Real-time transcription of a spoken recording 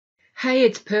Hey,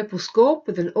 it's Purple Scorp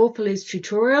with an Orphalese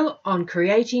tutorial on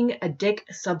creating a deck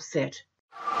subset.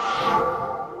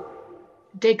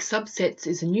 Deck subsets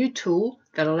is a new tool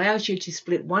that allows you to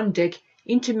split one deck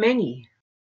into many.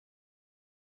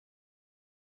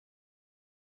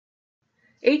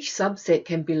 Each subset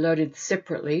can be loaded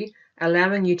separately,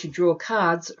 allowing you to draw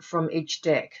cards from each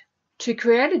deck. To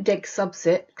create a deck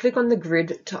subset, click on the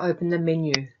grid to open the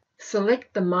menu.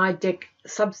 Select the My Deck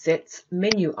Subsets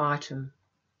menu item.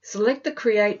 Select the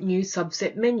Create New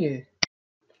Subset menu.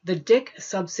 The Deck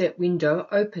Subset window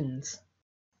opens.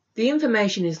 The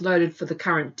information is loaded for the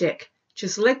current deck. To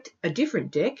select a different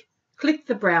deck, click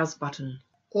the Browse button.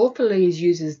 Orphalese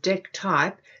uses deck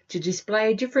type to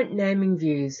display different naming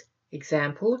views.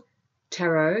 Example,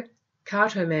 Tarot,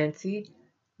 Cartomancy,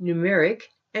 Numeric,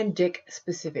 and Deck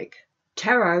Specific.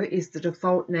 Tarot is the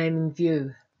default naming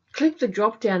view. Click the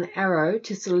drop-down arrow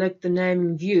to select the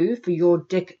naming view for your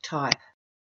deck type.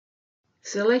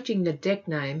 Selecting the deck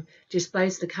name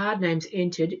displays the card names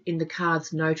entered in the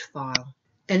card's note file.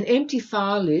 An empty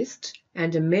file list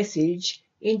and a message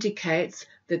indicates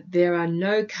that there are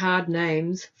no card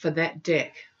names for that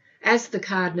deck. As the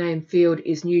card name field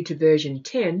is new to version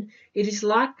 10, it is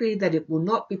likely that it will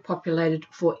not be populated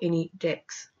for any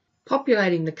decks.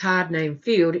 Populating the card name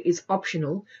field is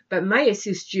optional, but may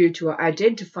assist you to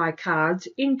identify cards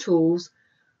in tools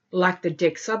like the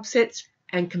deck subsets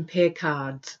and compare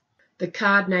cards. The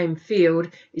card name field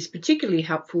is particularly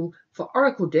helpful for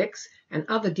Oracle decks and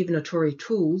other divinatory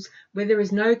tools where there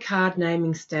is no card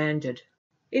naming standard.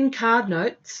 In Card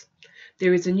Notes,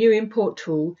 there is a new import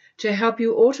tool to help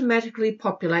you automatically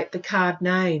populate the card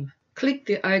name. Click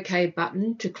the OK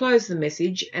button to close the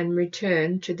message and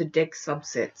return to the deck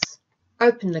subsets.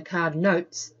 Open the Card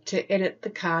Notes to edit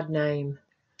the card name.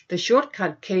 The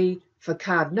shortcut key for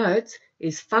Card Notes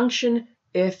is Function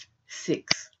F6.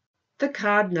 The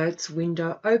Card Notes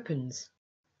window opens.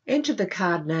 Enter the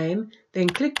card name, then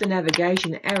click the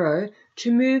navigation arrow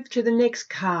to move to the next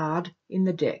card in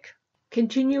the deck.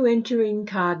 Continue entering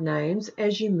card names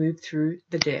as you move through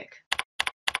the deck.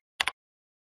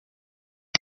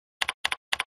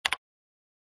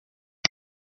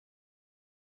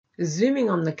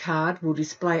 Zooming on the card will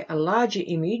display a larger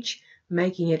image,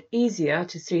 making it easier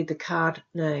to see the card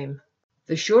name.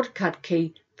 The shortcut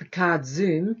key for Card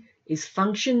Zoom is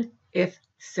Function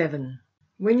F7.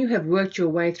 When you have worked your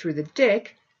way through the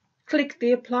deck, click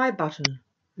the Apply button.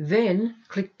 Then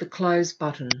click the Close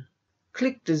button.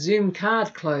 Click the Zoom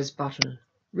Card Close button.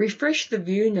 Refresh the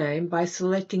view name by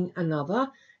selecting another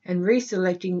and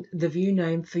reselecting the view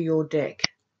name for your deck.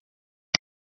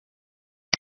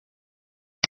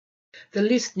 The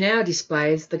list now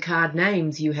displays the card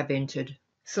names you have entered.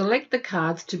 Select the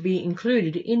cards to be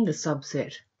included in the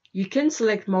subset. You can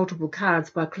select multiple cards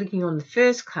by clicking on the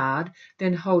first card,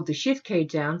 then hold the Shift key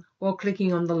down while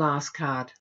clicking on the last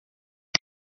card.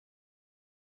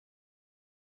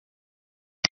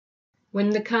 When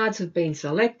the cards have been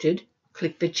selected,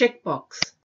 click the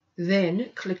checkbox.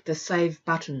 Then click the Save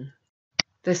button.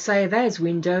 The Save As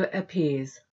window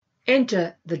appears.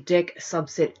 Enter the deck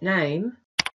subset name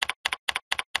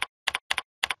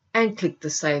and click the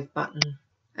Save button.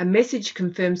 A message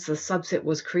confirms the subset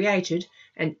was created,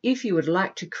 and if you would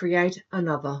like to create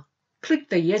another, click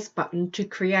the Yes button to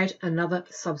create another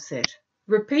subset.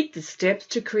 Repeat the steps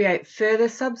to create further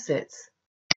subsets.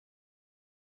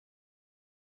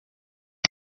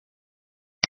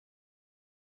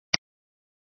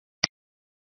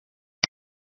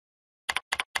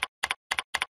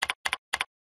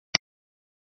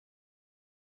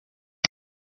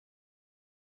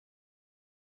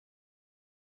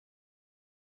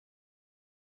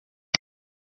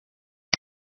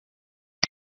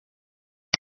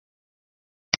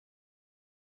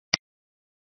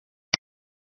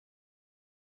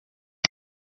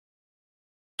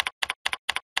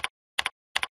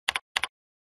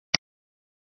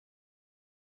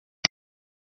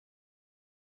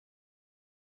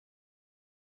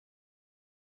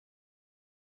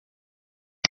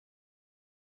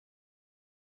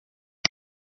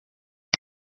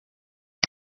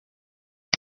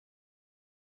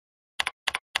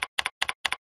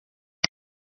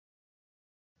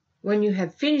 When you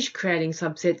have finished creating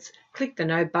subsets, click the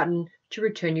No button to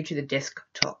return you to the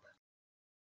desktop.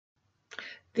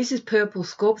 This is Purple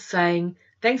Scorp saying,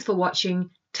 thanks for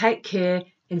watching, take care,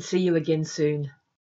 and see you again soon.